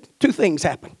getting good, two things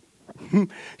happen.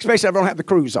 Especially if I don't have the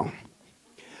cruise on.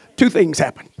 Two things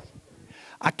happen.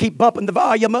 I keep bumping the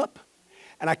volume up,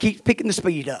 and I keep picking the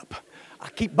speed up. I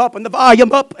keep bumping the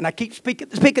volume up, and I keep speaking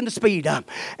the speed up.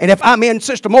 And if I'm in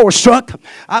Sister Moore's truck,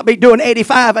 I'll be doing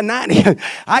 85 and 90.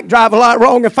 I can drive a lot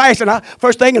wrong and fast, and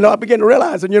first thing I begin to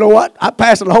realize, and you know what? I'm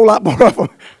passing a whole lot more of them.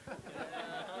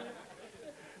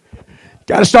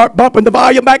 Got to start bumping the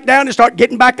volume back down and start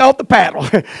getting back off the paddle.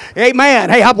 Amen.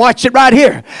 Hey, I've watched it right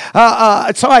here.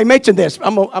 Somebody mentioned this.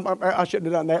 I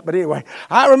shouldn't have done that, but anyway.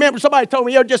 I remember somebody told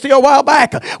me just a while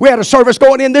back, we had a service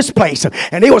going in this place,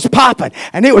 and it was popping,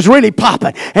 and it was really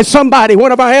popping. And somebody,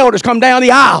 one of our elders, come down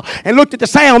the aisle and looked at the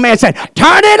sound man and said,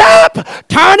 turn it up,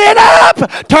 turn it up,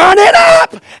 turn it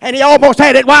up. And he almost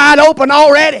had it wide open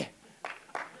already.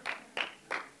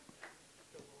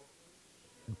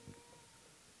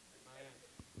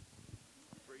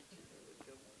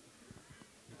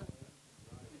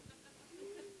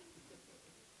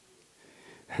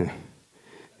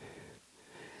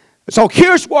 So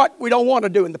here's what we don't want to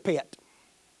do in the pit.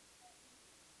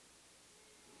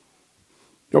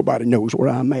 Nobody knows where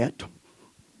I'm at.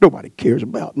 Nobody cares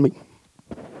about me.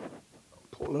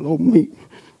 Pulling on me.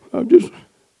 I'm going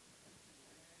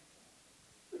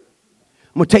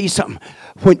to tell you something.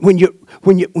 When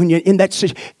you're in that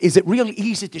situation, is it really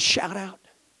easy to shout out?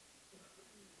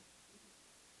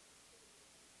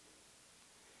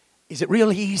 Is it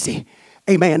really easy?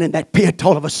 Amen. In that pit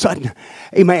all of a sudden.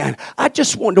 Amen. I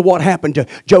just wonder what happened to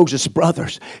Joseph's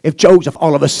brothers. If Joseph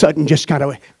all of a sudden just kind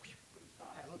of.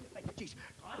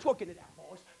 God's working it out,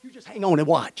 boys. You just hang on and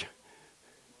watch.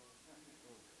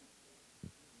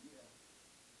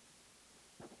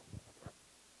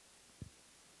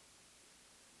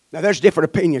 Now there's different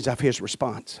opinions of his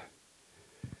response.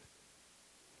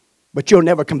 But you'll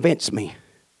never convince me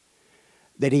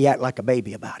that he acted like a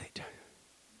baby about it.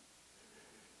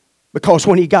 Because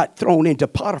when he got thrown into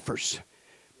Potiphar's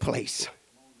place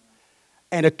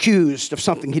and accused of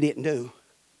something he didn't do,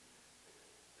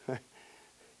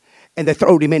 and they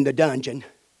throwed him in the dungeon,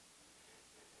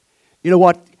 you know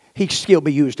what? He could still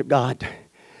be used of God.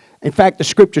 In fact, the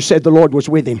scripture said the Lord was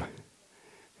with him.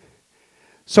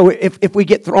 So if we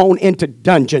get thrown into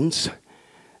dungeons,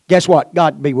 guess what?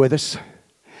 God will be with us.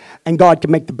 And God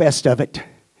can make the best of it.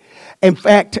 In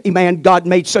fact, amen, God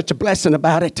made such a blessing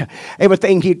about it.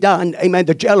 Everything he'd done, amen,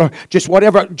 the jailer, just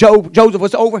whatever Joseph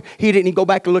was over, he didn't even go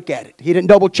back and look at it. He didn't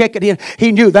double check it.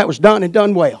 He knew that was done and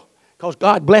done well. Because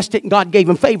God blessed it and God gave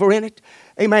him favor in it.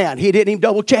 Amen. He didn't even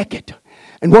double check it.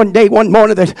 And one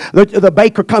morning, the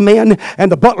baker come in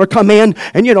and the butler come in.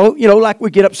 And, you know, like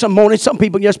we get up some morning. Some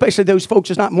people, especially those folks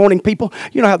that's not morning people,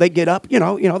 you know how they get up. You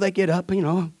know, they get up,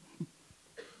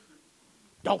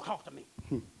 Don't talk to me.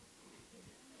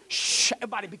 Shh,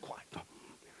 everybody be quiet.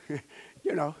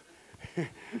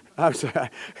 I'm sorry.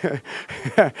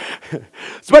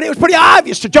 But it was pretty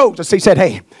obvious to Joseph. He said,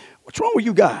 hey, what's wrong with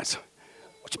you guys?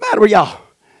 What's the matter with y'all?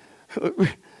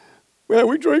 Well,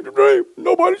 we dreamed a dream.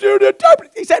 Nobody's here to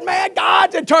interpret it. He said, man,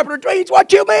 God's interpreter dreams.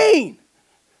 What you mean?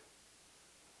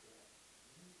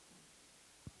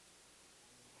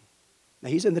 Now,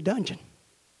 he's in the dungeon.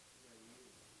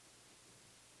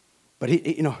 But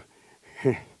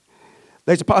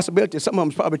there's a possibility some of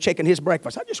them's probably checking his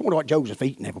breakfast. I just wonder what Joseph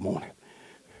eating every morning.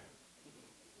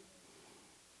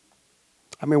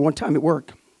 I remember one time at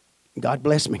work, God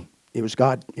blessed me. It was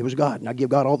God, and I give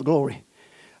God all the glory.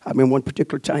 I remember one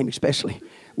particular time especially,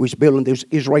 we was building those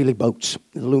Israeli boats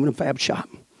in the aluminum fab shop,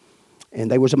 and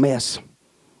they was a mess.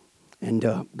 And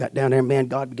got down there, and man,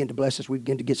 God began to bless us. We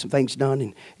began to get some things done,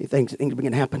 and things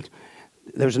began to happen.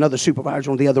 There was another supervisor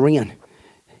on the other end.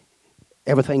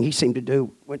 Everything he seemed to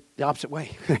do went the opposite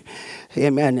way.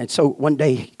 Amen. And so one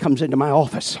day he comes into my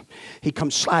office. He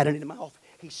comes sliding into my office.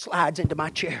 He slides into my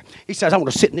chair. He says, I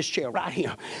want to sit in this chair right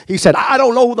here. He said, I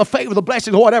don't know the favor, the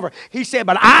blessings, or whatever. He said,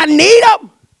 but I need them.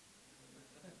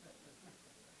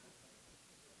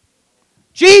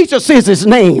 Jesus is his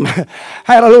name.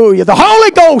 Hallelujah. The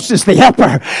Holy Ghost is the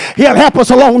helper. He'll help us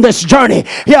along this journey.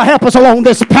 He'll help us along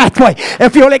this pathway.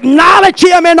 If you'll acknowledge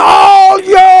him in all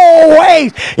your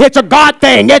ways. It's a God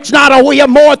thing. It's not a we or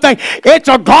more thing. It's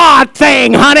a God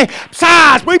thing, honey.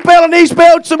 Besides, we building these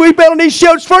buildings and we building these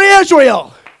shields for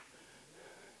Israel.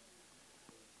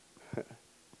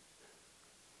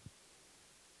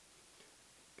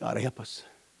 God help us.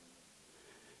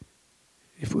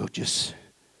 If we'll just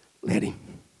let him.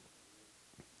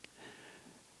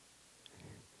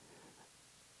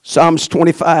 Psalms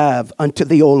 25, unto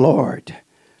thee, O Lord,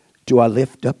 do I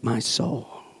lift up my soul.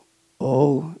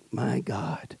 Oh my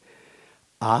God,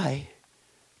 I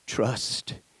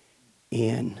trust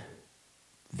in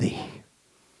thee.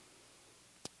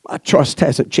 My trust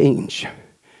hasn't changed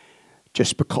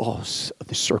just because of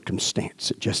the circumstance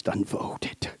that just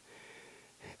unfolded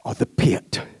or the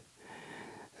pit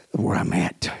of where I'm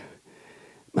at.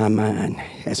 My mind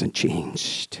hasn't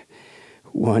changed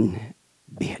one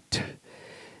bit.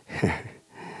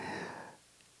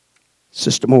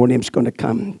 Sister Moore-Nim's going to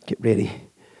come. Get ready.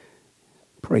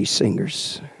 Praise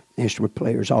singers, instrument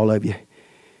players, all of you.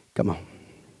 Come on.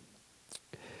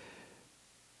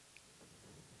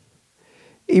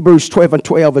 Hebrews 12 and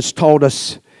 12 has taught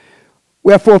us,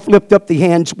 wherefore lift up the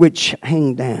hands which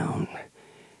hang down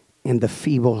and the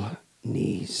feeble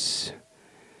knees.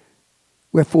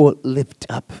 Wherefore lift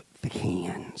up the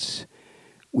hands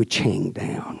which hang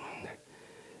down.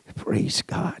 Praise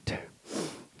God.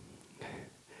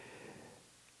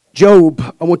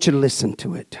 Job, I want you to listen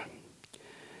to it.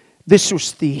 This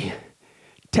was the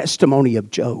testimony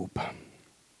of Job.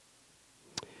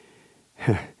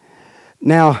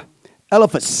 Now,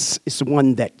 Eliphaz is the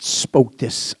one that spoke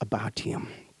this about him.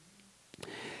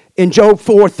 In Job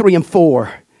 4, 3 and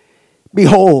 4,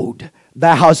 behold,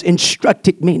 thou hast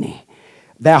instructed many.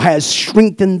 Thou hast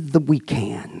strengthened the weak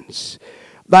hands.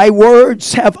 Thy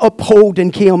words have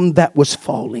upholden him that was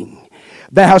falling.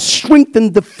 Thou hast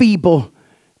strengthened the feeble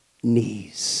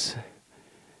knees.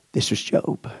 This was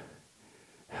Job.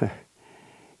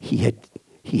 He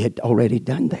had already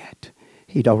done that.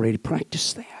 He'd already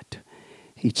practiced that.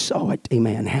 He saw it,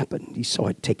 amen, happen. He saw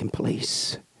it taking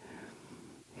place.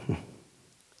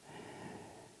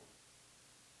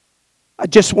 I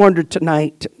just wondered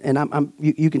tonight, and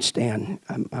you can stand.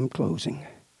 I'm closing.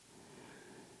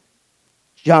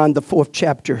 John, the 4th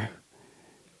chapter,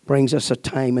 brings us a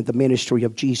time in the ministry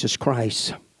of Jesus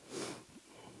Christ.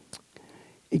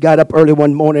 He got up early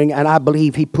one morning, and I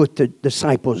believe he put the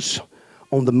disciples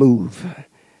on the move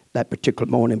that particular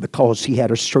morning because he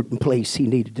had a certain place he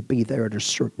needed to be there at a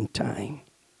certain time.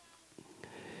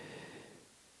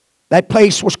 That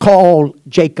place was called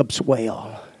Jacob's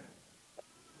Well.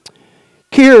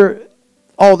 Here,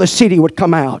 all the city would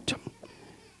come out.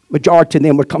 Majority of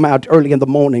them would come out early in the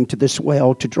morning to this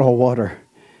well to draw water,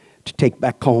 to take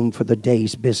back home for the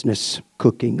day's business,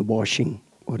 cooking, washing,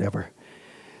 whatever.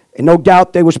 And no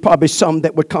doubt there was probably some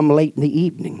that would come late in the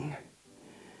evening.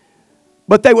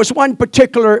 But there was one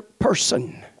particular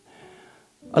person,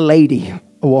 a lady,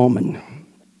 a woman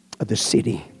of the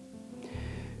city.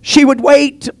 She would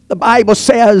wait, the Bible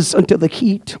says, until the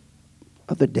heat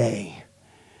of the day,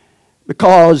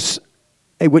 because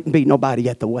there wouldn't be nobody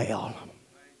at the well.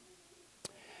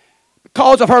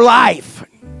 Because of her life,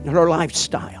 and her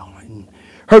lifestyle, and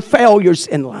her failures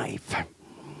in life.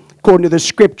 According to the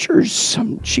scriptures,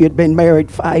 she had been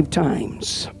married 5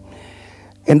 times.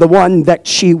 And the one that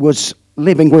she was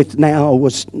living with now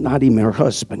was not even her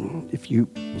husband.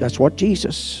 That's what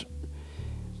Jesus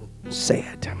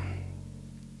said.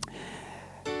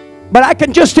 But I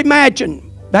can just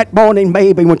imagine That morning,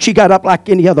 maybe, when she got up like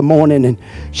any other morning, and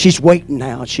she's waiting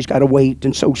now. She's got to wait,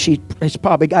 and so she has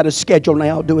probably got a schedule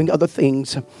now doing other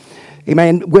things.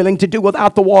 Amen. Willing to do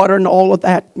without the water and all of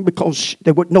that, because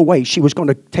there was no way she was going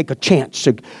to take a chance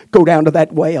to go down to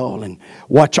that well and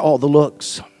watch all the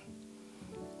looks,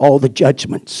 all the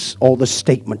judgments, all the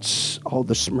statements, all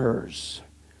the smears.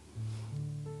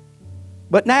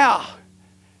 But now,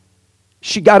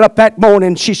 she got up that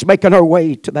morning, she's making her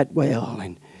way to that well.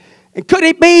 And could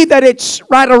it be that it's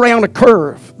right around a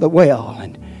curve, the well?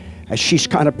 And as she's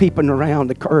kind of peeping around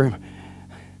the curve,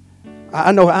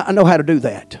 I know how to do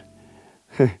that.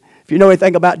 If you know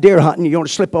anything about deer hunting, you want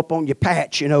to slip up on your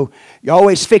patch, you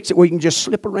always fix it where you can just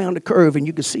slip around the curve and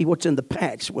you can see what's in the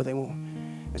patch where they won't.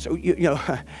 And so,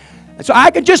 and so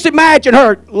I could just imagine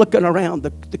her looking around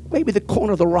maybe the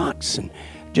corner of the rocks and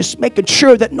just making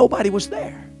sure that nobody was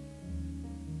there.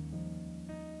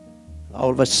 All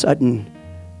of a sudden,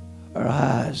 her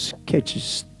eyes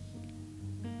catches,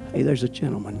 hey, there's a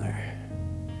gentleman there.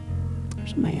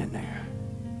 There's a man there.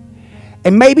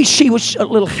 And maybe she was a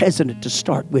little hesitant to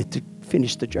start with to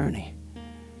finish the journey.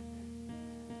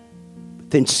 But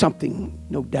then something,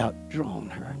 no doubt, drawn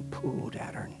her and pulled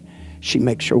at her. And she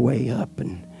makes her way up.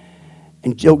 And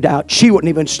no doubt, she wouldn't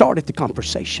even started the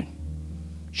conversation.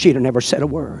 She'd have never said a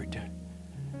word.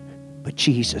 But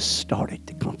Jesus started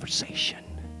the conversation.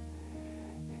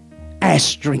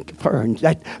 Asked drink of her, and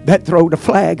that throwed a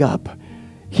flag up.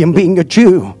 Him being a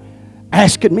Jew,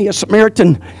 asking me, a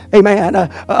Samaritan, amen,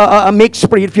 a mixed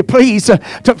breed, if you please,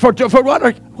 for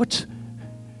water.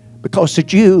 Because the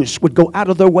Jews would go out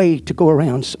of their way to go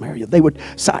around Samaria. They would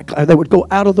go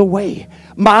out of their way,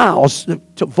 miles, to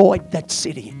avoid that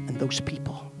city and those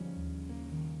people.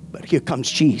 But here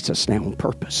comes Jesus now on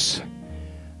purpose.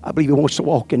 I believe he wants to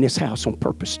walk in this house on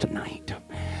purpose tonight.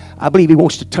 I believe he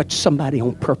wants to touch somebody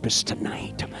on purpose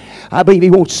tonight. I believe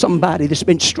he wants somebody that's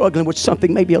been struggling with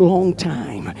something maybe a long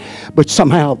time, but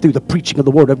somehow through the preaching of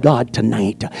the Word of God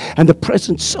tonight and the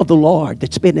presence of the Lord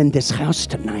that's been in this house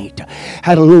tonight,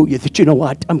 hallelujah, that you know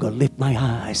what? I'm going to lift my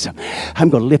eyes. I'm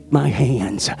going to lift my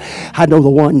hands. I know the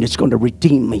one that's going to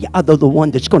redeem me. I know the one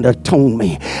that's going to atone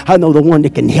me. I know the one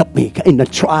that can help me in the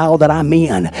trial that I'm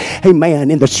in.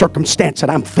 Amen. In the circumstance that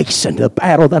I'm facing, the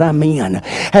battle that I'm in.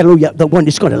 Hallelujah. The one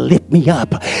that's going to lift me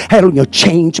up. Hallelujah.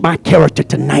 Change my character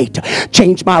tonight.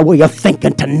 Change my way of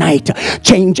thinking tonight.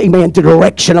 Change, amen, the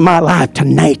direction of my life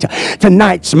tonight.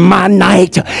 Tonight's my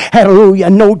night.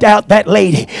 Hallelujah. No doubt that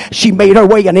lady, she made her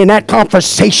way in that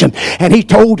conversation, and he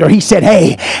told her, he said,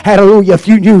 hey, hallelujah, if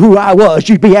you knew who I was,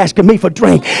 you'd be asking me for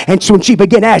drink. And so when she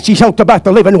began to ask, she talked about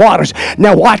the living waters.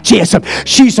 Now watch this.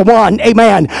 She's the one,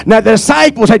 amen. Now the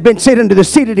disciples had been sent into the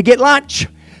city to get lunch,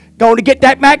 going to get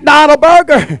that McDonald's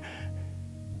burger.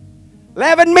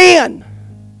 11 men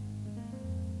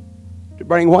to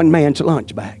bring one man's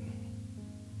lunch back.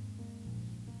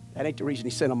 That ain't the reason he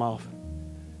sent them off.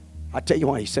 I'll tell you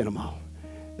why he sent them off.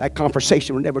 That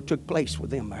conversation never took place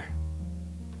with them there.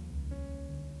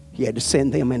 He had to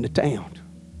send them into town.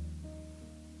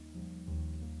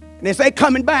 And as they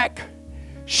coming back,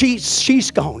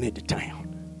 she's gone into town.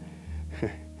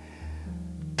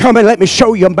 Come and let me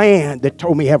show you a man that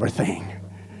told me everything.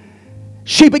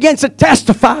 She begins to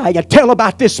testify and tell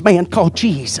about this man called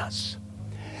Jesus.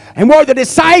 And where the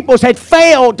disciples had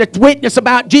failed to witness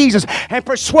about Jesus and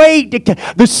persuade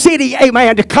the city,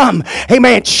 amen, to come,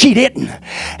 amen, she didn't.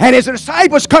 And as the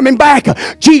disciples coming back,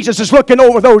 Jesus is looking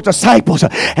over those disciples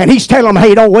and he's telling them,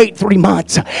 hey, don't wait 3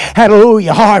 months.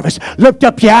 Hallelujah, harvest. Lift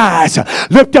up your eyes.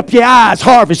 Lift up your eyes.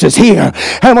 Harvest is here.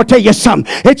 I'm going to tell you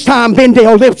something. It's time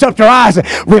Bendale lifts up their eyes.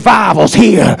 Revival's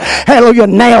here. Hallelujah,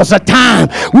 now's the time.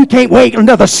 We can't wait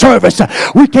another service.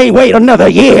 We can't wait another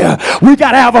year. We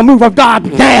got to have a move of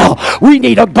God now. We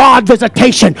need a God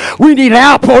visitation. We need an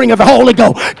outpouring of the Holy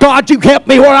Ghost. God, you help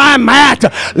me where I'm at.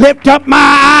 Lift up my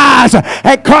eyes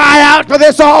and cry out to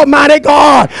this Almighty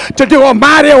God to do a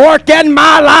mighty work in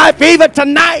my life even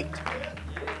tonight.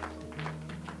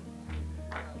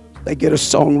 They get a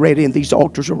song ready and these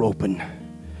altars are open.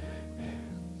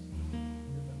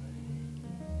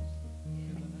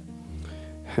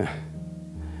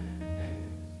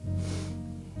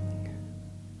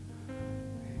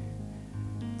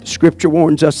 Scripture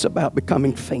warns us about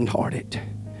becoming faint-hearted,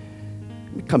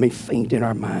 becoming faint in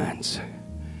our minds.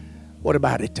 What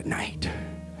about it tonight?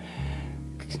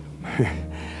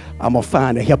 I'm going to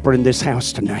find a helper in this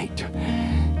house tonight.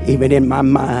 Even in my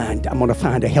mind, I'm going to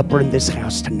find a helper in this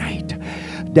house tonight.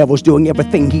 The devil's doing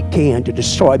everything he can to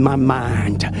destroy my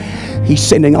mind. He's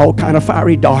sending all kind of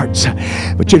fiery darts.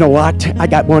 But you know what? I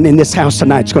got one in this house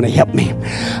tonight that's going to help me.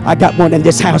 I got one in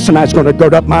this house tonight that's going to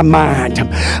gird up my mind.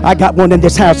 I got one in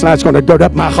this house tonight that's going to gird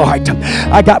up my heart.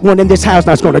 I got one in this house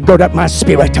that's going to gird up my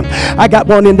spirit. I got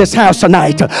one in this house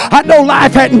tonight. I know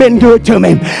life hadn't been good to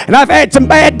me, and I've had some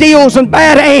bad deals and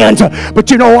bad ends, but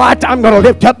you know what? I'm going to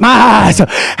lift up my eyes.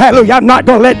 Hallelujah. I'm not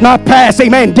going to let my past,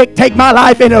 amen, dictate my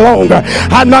life any longer.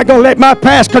 I'm not going to let my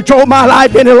past control my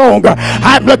life any longer.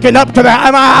 I'm looking up to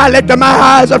I lift my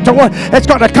eyes up to one that's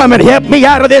going to come and help me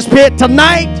out of this pit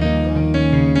tonight.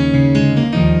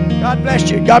 God bless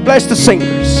you. God bless the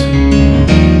singers.